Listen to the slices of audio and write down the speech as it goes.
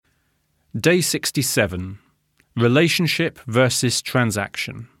Day 67. Relationship versus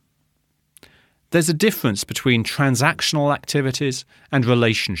transaction. There's a difference between transactional activities and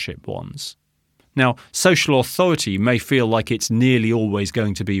relationship ones. Now, social authority may feel like it's nearly always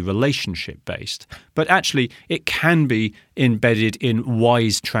going to be relationship-based, but actually it can be embedded in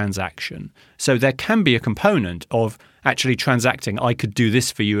wise transaction. So there can be a component of actually transacting, I could do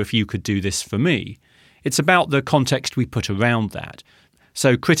this for you if you could do this for me. It's about the context we put around that.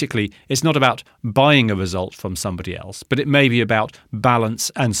 So critically, it's not about buying a result from somebody else, but it may be about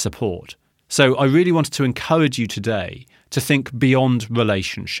balance and support. So I really wanted to encourage you today to think beyond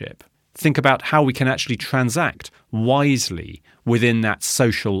relationship. Think about how we can actually transact wisely within that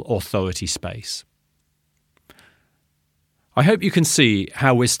social authority space. I hope you can see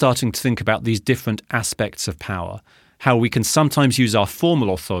how we're starting to think about these different aspects of power, how we can sometimes use our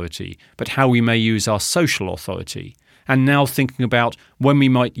formal authority, but how we may use our social authority, and now thinking about when we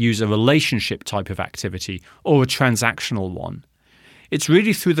might use a relationship type of activity or a transactional one. It's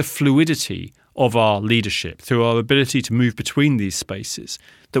really through the fluidity of our leadership, through our ability to move between these spaces,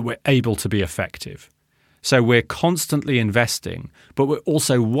 that we're able to be effective. So we're constantly investing, but we're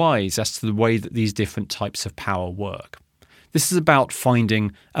also wise as to the way that these different types of power work. This is about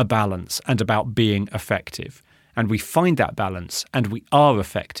finding a balance and about being effective. And we find that balance and we are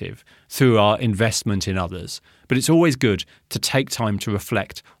effective through our investment in others. But it's always good to take time to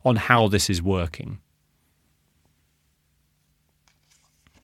reflect on how this is working.